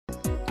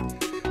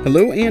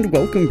Hello and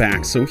welcome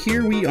back. So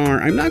here we are.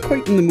 I'm not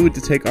quite in the mood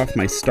to take off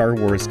my Star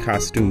Wars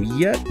costume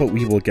yet, but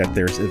we will get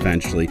there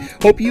eventually.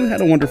 Hope you had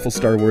a wonderful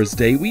Star Wars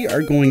day. We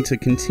are going to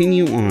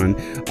continue on.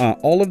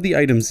 All of the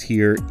items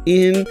here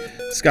in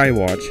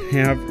Skywatch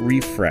have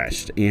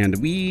refreshed,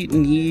 and we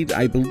need,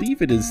 I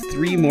believe it is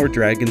 3 more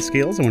dragon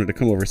scales. I wanted to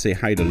come over and say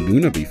hi to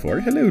Luna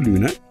before. Hello,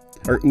 Luna.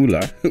 Or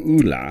Ula.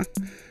 Ula.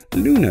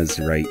 Luna's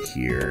right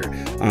here.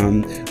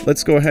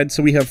 Let's go ahead.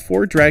 So we have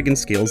 4 dragon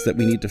scales that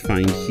we need to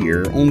find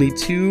here. Only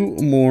 2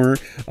 more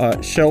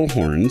shell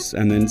horns,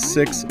 and then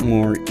 6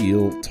 more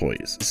eel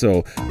toys.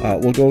 So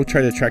we'll go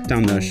try to track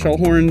down the shell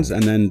horns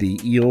and then the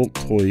eel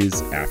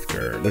toys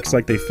after. Looks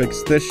like they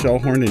fixed this shell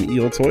horn and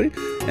eel toy,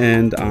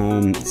 and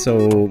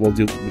so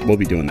we'll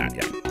be doing that.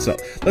 Yeah. So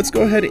let's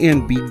go ahead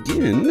and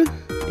begin.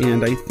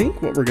 And I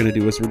think what we're going to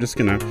do is we're just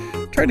going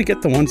to try to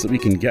get the ones that we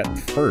can get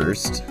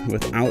first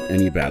without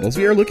any battles.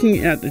 We are looking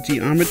at the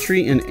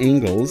geometry and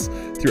angles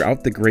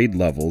throughout the grade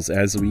levels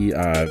as we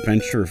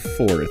venture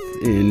forth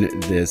in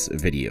this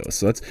video.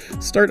 So let's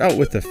start out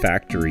with the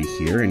factory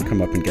here and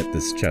come up and get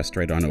this chest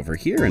right on over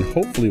here, and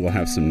hopefully we'll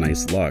have some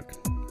nice luck.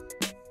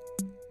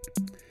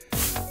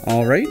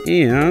 All right,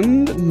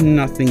 and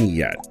nothing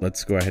yet.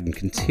 Let's go ahead and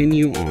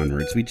continue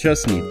onwards. We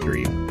just need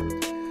 3.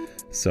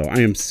 So I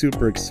am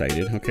super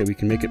excited. Okay, we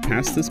can make it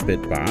past this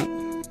bit bot.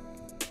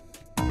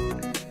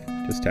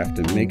 Just have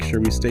to make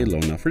sure we stay low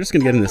enough. We're just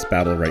gonna get in this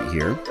battle right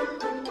here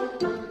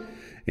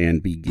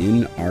and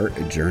begin our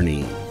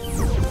journey.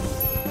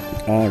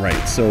 All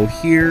right, so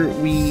here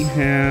we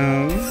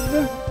have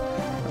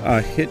a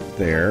hit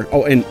there.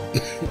 Oh, and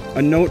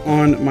a note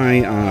on my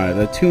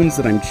the tunes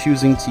that I'm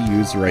choosing to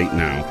use right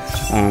now.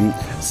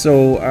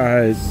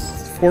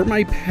 For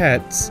my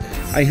pets,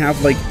 I have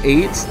like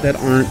 8 that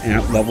aren't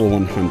at level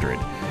 100.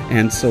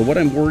 And so what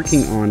I'm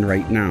working on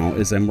right now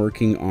is I'm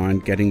working on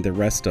getting the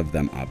rest of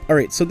them up. All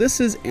right, so this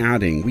is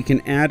adding. We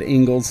can add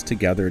angles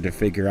together to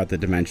figure out the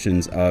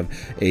dimensions of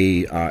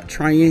a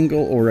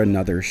triangle or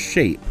another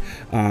shape.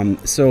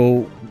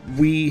 So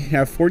we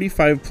have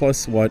 45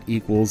 plus what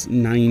equals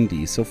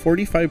 90. So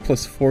 45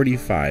 plus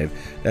 45,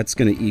 that's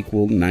going to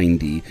equal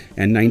 90.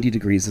 And 90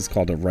 degrees is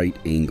called a right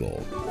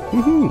angle.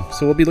 Woohoo!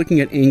 So we'll be looking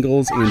at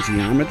angles and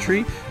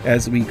geometry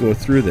as we go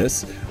through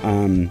this.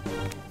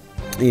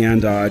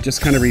 And just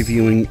kind of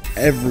reviewing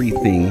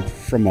everything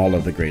from all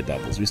of the grade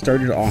levels. We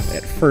started off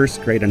at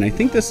 1st grade, and I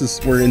think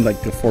we're in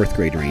like the 4th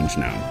grade range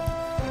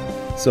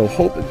now. So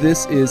hope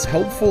this is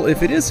helpful.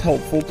 If it is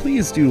helpful,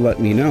 please do let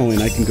me know,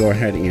 and I can go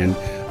ahead and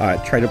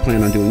try to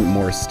plan on doing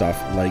more stuff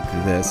like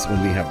this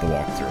when we have the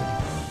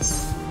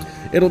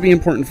walkthrough. It'll be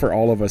important for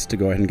all of us to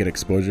go ahead and get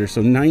exposure.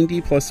 So 90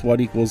 plus what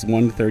equals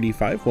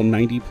 135? Well,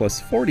 90 plus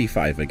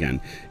 45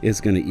 again is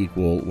going to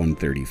equal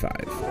 135.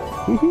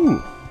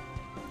 Woohoo!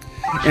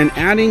 And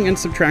adding and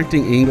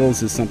subtracting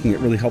angles is something that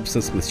really helps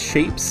us with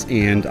shapes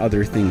and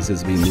other things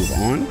as we move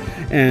on,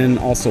 and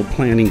also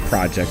planning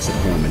projects at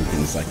home and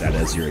things like that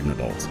as you're an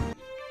adult.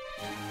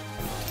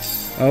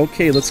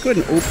 Okay, let's go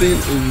ahead and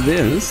open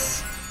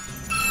this.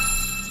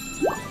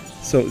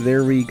 So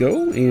there we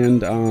go,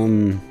 and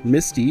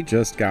Misty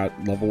just got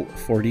level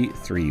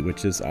 43,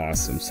 which is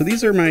awesome. So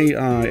these are my,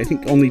 I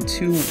think only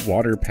 2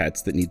 water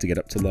pets that need to get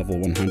up to level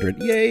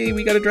 100. Yay,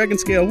 we got a dragon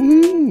scale,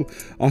 woo!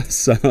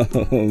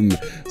 Awesome.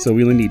 So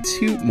we only need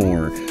 2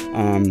 more.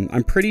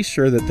 I'm pretty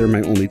sure that they're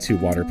my only 2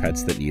 water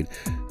pets that need.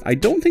 I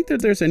don't think that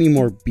there's any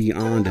more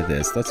beyond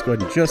this. Let's go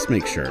ahead and just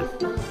make sure.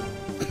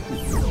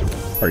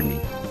 Pardon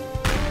me.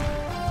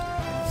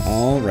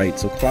 Alright,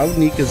 so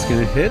Cloudneek is going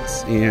to hit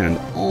and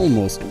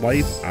almost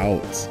wipe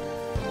out.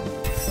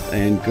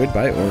 And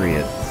goodbye,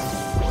 Oriot.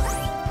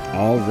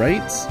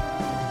 Alright,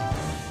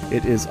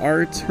 it is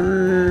our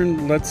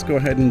turn. Let's go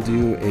ahead and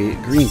do a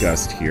Green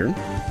Gust here.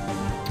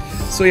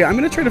 So yeah, I'm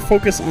going to try to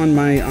focus on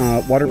my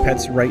water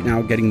pets right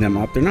now, getting them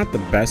up. They're not the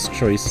best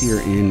choice here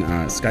in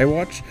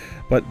Skywatch,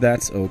 but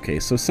that's okay.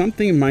 So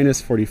something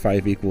minus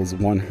 45 equals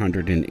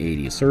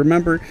 180. So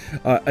remember,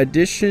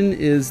 addition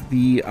is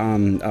the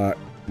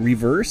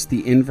reverse,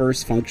 the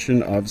inverse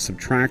function of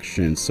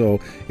subtraction. So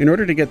in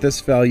order to get this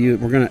value,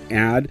 we're going to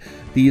add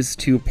these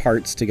 2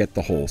 parts to get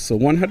the whole. So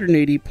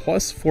 180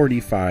 plus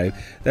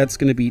 45, that's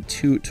going to be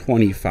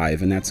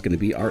 225, and that's going to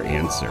be our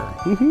answer.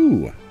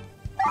 Woohoo!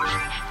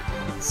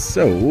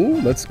 So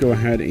let's go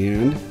ahead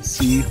and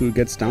see who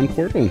gets down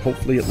portal, and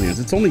hopefully it lands.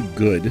 It's only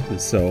good,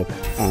 so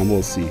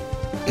we'll see.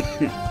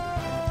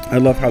 I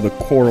love how the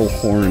coral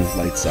horn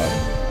lights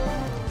up.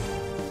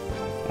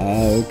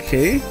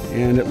 Okay,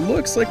 and it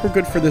looks like we're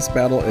good for this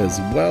battle as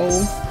well.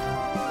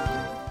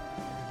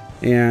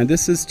 And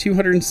this is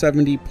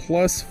 270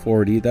 plus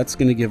 40. That's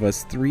going to give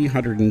us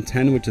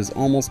 310, which is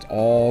almost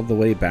all the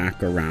way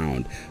back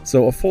around.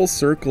 So a full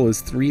circle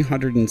is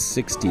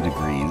 360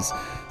 degrees.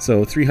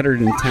 So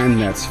 310,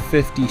 that's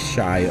 50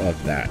 shy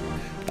of that.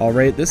 All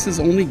right, this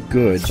is only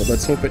good, but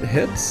let's hope it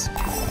hits.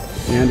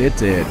 And it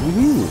did.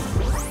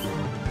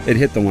 Woohoo! It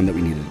hit the one that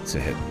we needed it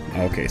to hit.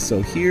 Okay,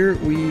 so here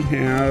we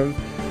have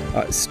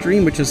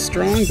Stream, which is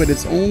strong, but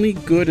it's only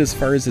good as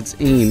far as its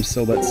aim.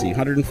 So let's see,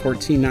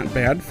 114, not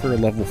bad for a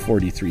level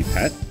 43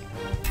 pet.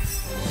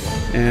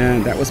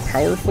 And that was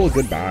powerful.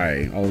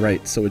 Goodbye. All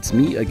right, so it's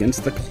me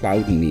against the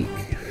Cloud Meek.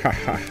 Ha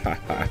ha ha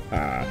ha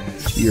ha.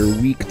 You're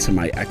weak to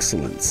my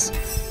excellence.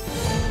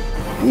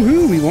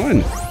 Woohoo, we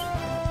won.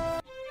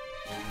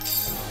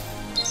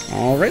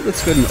 All right,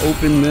 let's go ahead and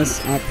open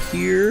this up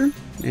here.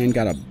 And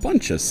got a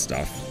bunch of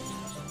stuff.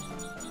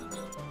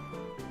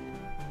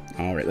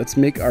 All right, let's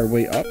make our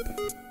way up.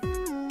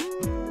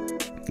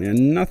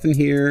 And nothing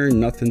here,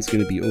 nothing's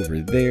gonna be over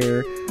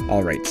there.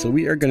 All right, so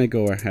we are gonna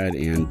go ahead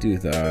and do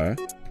the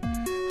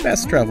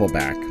fast travel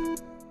back.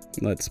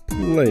 Let's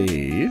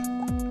play.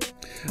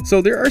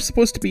 So there are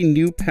supposed to be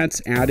new pets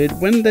added.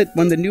 When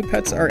the new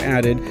pets are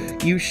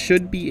added, you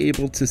should be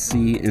able to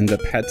see in the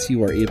pets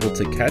you are able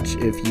to catch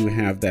if you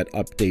have that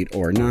update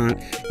or not.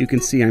 You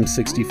can see I'm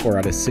 64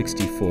 out of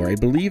 64. I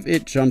believe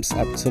it jumps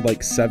up to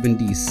like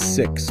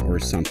 76 or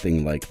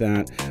something like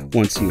that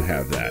once you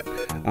have that.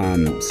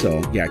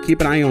 So yeah, keep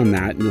an eye on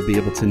that and you'll be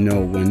able to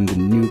know when the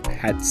new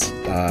pets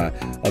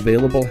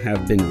available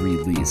have been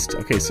released.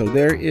 Okay, so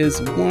there is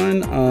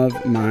one of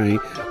my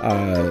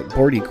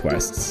boardie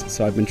quests.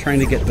 So I've been trying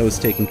to get those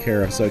taken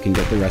care of so I can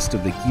get the rest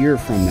of the gear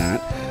from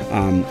that,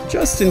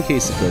 just in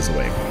case it goes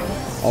away.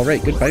 All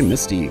right, goodbye,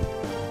 Misty. 2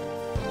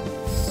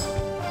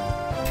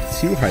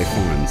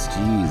 Hyphons,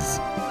 jeez.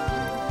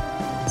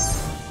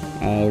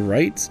 All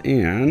right,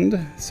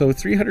 and so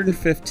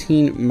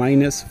 315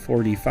 minus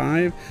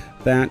 45,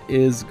 that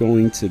is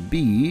going to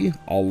be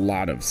a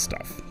lot of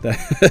stuff.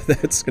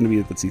 That's going to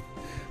be, let's see,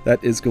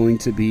 that is going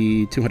to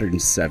be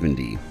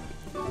 270.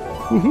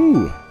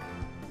 Woohoo!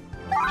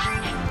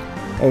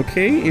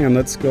 Okay, and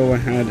let's go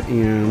ahead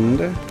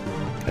and...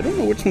 I don't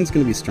know which one's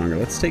going to be stronger.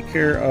 Let's take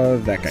care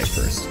of that guy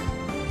first.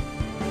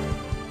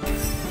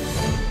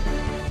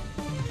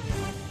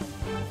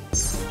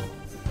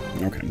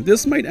 Okay,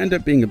 this might end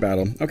up being a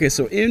battle. Okay,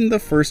 so in the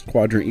first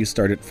quadrant, you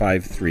start at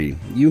 5-3.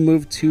 You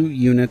move 2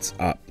 units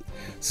up.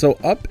 So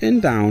up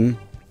and down,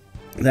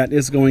 that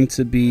is going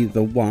to be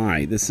the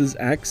Y. This is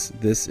X,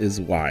 this is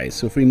Y.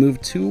 So if we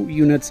move 2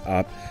 units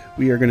up,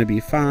 we are going to be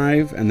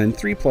 5, and then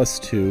 3 plus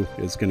 2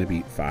 is going to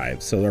be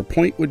 5. So our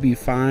point would be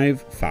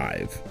 5,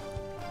 5.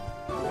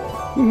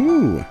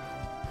 Woohoo!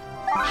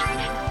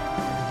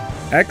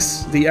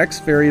 X, the X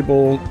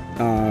variable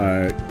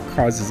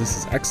causes, this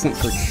is excellent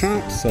for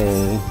chop, so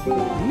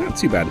not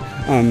too bad.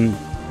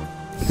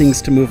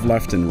 Things to move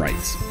left and right.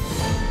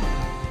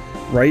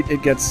 Right,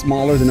 it gets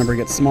smaller, the number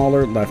gets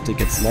smaller. Left, it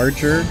gets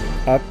larger.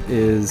 Up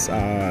is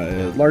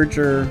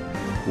larger.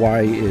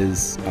 Y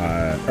is,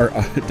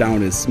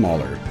 down is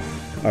smaller.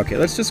 Okay,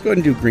 let's just go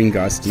ahead and do Green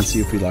Gust and see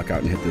if we luck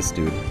out and hit this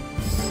dude.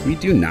 We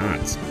do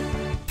not.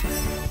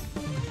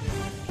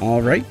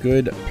 All right,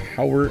 good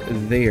power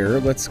there.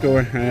 Let's go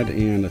ahead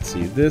and let's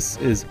see. This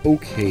is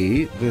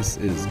okay. This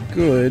is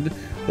good.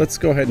 Let's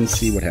go ahead and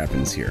see what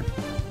happens here.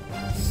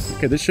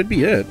 Okay, this should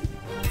be it.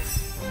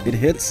 It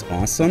hits,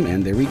 awesome,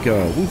 and there we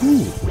go.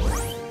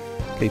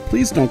 Woohoo! Okay,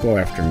 please don't go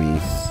after me.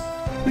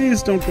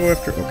 Please don't go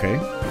after, okay.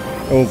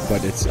 Oh,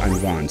 but I'm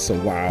gone, so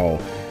wow.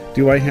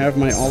 Do I have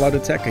my all-out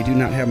attack? I do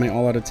not have my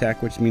all-out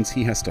attack, which means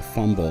he has to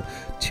fumble.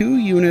 2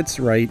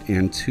 units right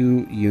and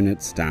 2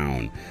 units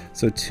down.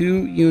 So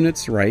 2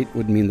 units right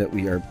would mean that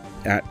we are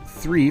at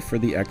 3 for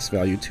the X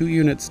value. 2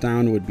 units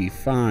down would be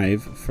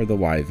 5 for the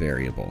Y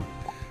variable.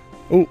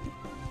 Oh,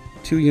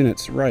 2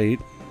 units right.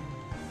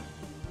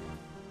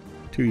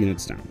 2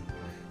 units down.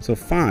 So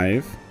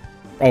 5.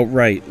 Oh,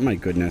 right. My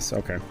goodness.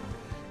 Okay.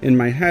 In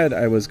my head,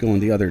 I was going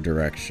the other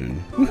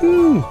direction.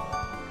 Woohoo!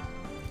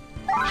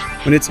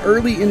 When it's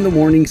early in the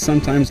morning,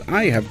 sometimes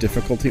I have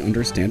difficulty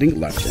understanding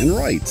left and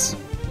rights.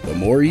 The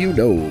more you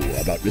know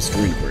about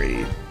Mr.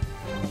 Inquiry.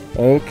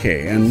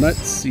 Okay, and let's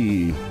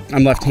see.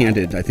 I'm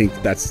left-handed. I think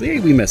that's...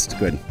 Hey, we missed.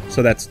 Good.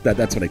 So that's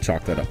what I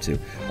chalked that up to.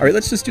 All right,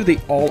 let's just do the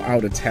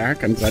all-out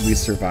attack. I'm glad we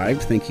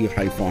survived. Thank you,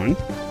 Hyphon.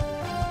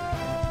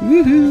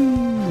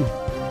 Woohoo!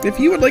 If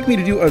you would like me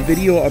to do a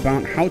video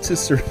about how to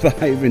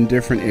survive in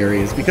different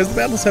areas, because the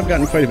battles have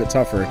gotten quite a bit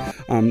tougher,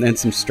 and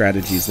some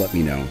strategies, let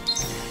me know.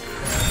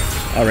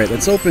 Alright,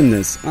 let's open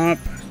this up.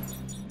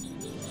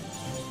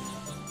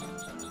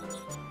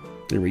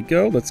 There we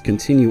go. Let's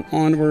continue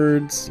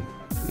onwards.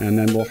 And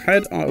then we'll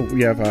head on.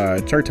 We have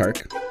Char.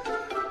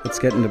 Let's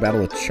get into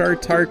battle with Char,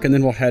 and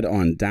then we'll head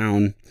on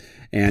down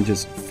and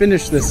just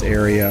finish this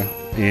area.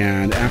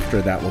 And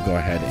after that, we'll go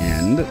ahead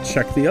and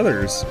check the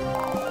others.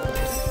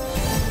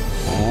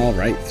 All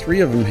right,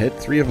 3 of them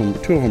hit. 2 of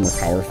them are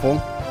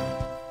powerful.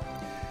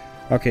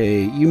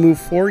 Okay, you move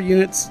 4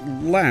 units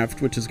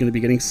left, which is going to be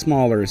getting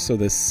smaller, so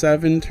the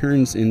 7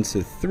 turns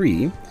into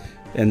 3,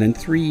 and then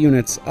 3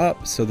 units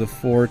up, so the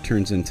 4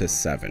 turns into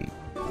 7.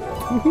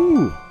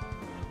 Woohoo!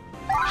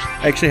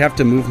 I actually have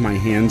to move my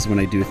hands when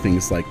I do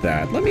things like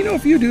that. Let me know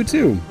if you do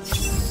too.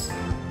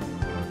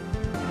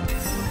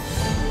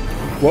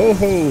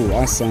 Whoa-ho!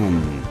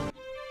 Awesome!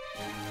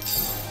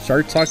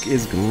 Shartuk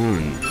is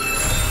gone.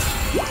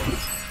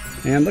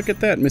 And look at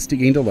that, Misty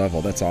gained a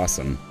level. That's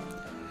awesome.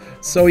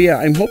 So yeah,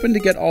 I'm hoping to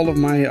get all of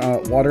my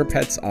water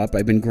pets up.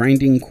 I've been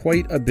grinding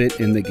quite a bit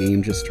in the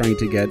game, just trying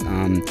to get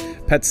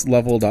pets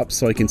leveled up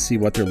so I can see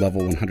what their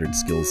level 100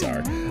 skills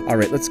are. All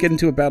right, let's get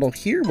into a battle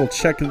here. We'll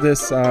check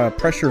this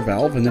pressure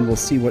valve, and then we'll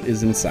see what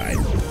is inside.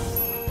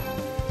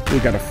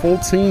 We've got a full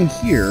team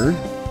here.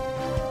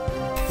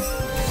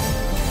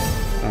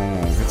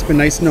 It's been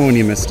nice knowing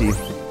you, Misty.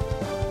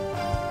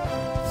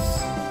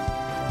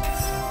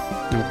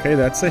 Okay,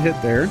 that's a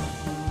hit there.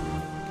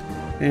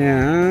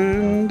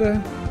 And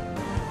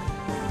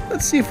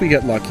let's see if we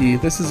get lucky.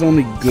 This is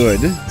only good,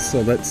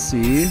 so let's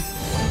see.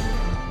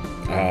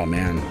 Oh,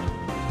 man.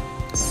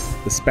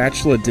 The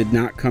spatula did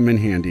not come in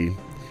handy.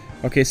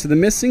 Okay, so the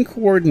missing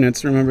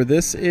coordinates, remember,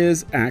 this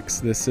is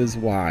X, this is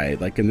Y.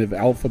 Like in the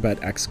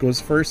alphabet, X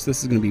goes first.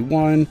 This is going to be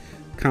 1,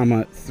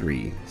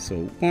 3. So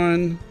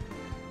 1,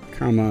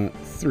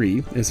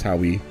 3 is how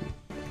we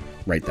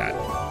write that.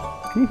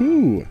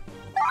 Woohoo!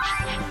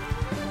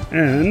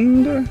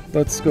 And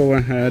let's go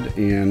ahead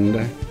and,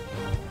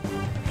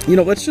 you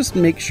know, let's just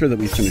make sure that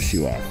we finish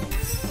you off.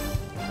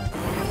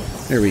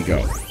 There we go.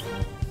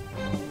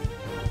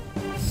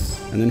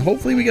 And then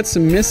hopefully we get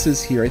some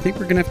misses here. I think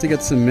we're going to have to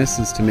get some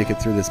misses to make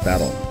it through this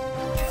battle.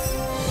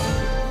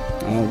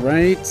 All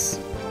right.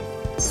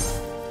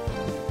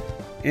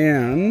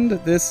 And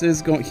this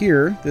is going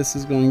here. This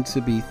is going to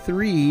be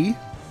 3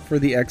 for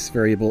the X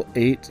variable,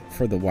 8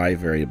 for the Y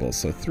variable.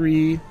 So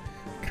 3,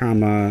 8.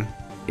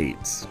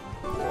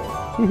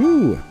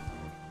 Woohoo!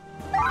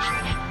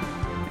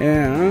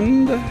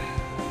 And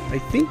I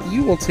think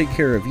you will take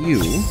care of you.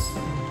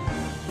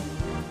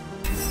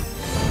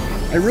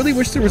 I really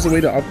wish there was a way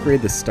to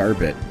upgrade the star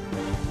bit.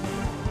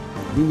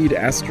 We need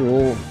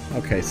astral.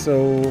 Okay,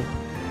 so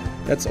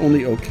that's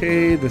only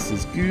okay. This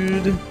is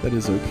good. That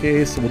is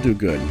okay, so we'll do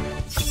good.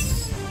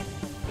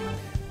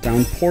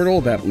 Down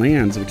portal, that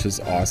lands, which is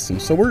awesome.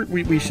 So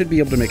we should be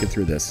able to make it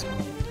through this.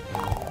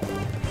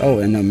 Oh,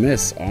 and the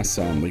miss.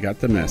 Awesome. We got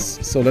the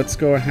miss. So let's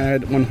go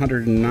ahead.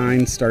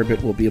 109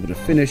 starbit will be able to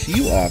finish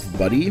you off,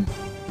 buddy.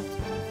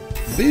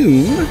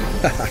 Boom.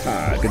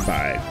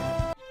 Goodbye.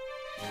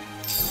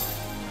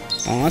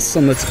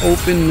 Awesome. Let's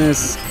open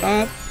this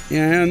up.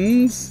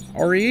 And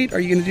RE8, are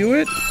you going to do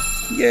it?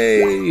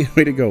 Yay.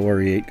 Way to go,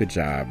 RE8. Good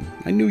job.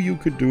 I knew you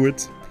could do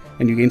it.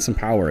 And you gained some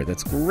power.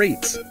 That's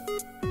great.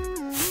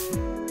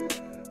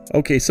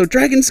 Okay, so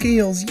dragon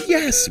scales,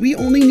 yes, we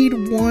only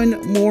need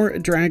 1 more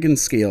dragon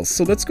scale.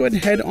 So let's go ahead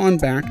and head on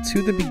back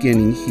to the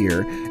beginning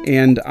here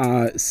and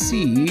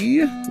see,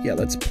 yeah,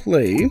 let's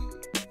play.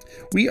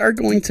 We are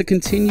going to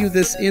continue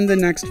this in the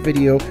next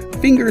video.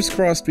 Fingers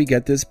crossed we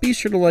get this. Be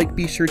sure to like,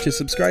 be sure to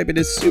subscribe. It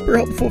is super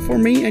helpful for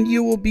me, and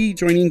you will be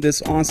joining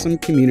this awesome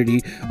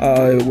community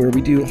where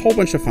we do a whole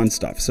bunch of fun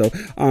stuff. So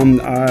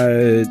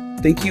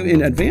thank you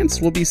in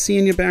advance. We'll be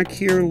seeing you back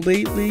here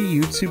lately.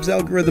 YouTube's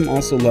algorithm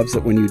also loves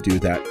it when you do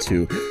that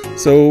too.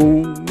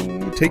 So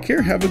take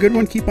care. Have a good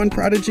one. Keep on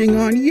prodiging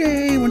on.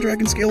 Yay! 1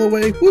 dragon scale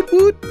away. Woot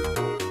woot!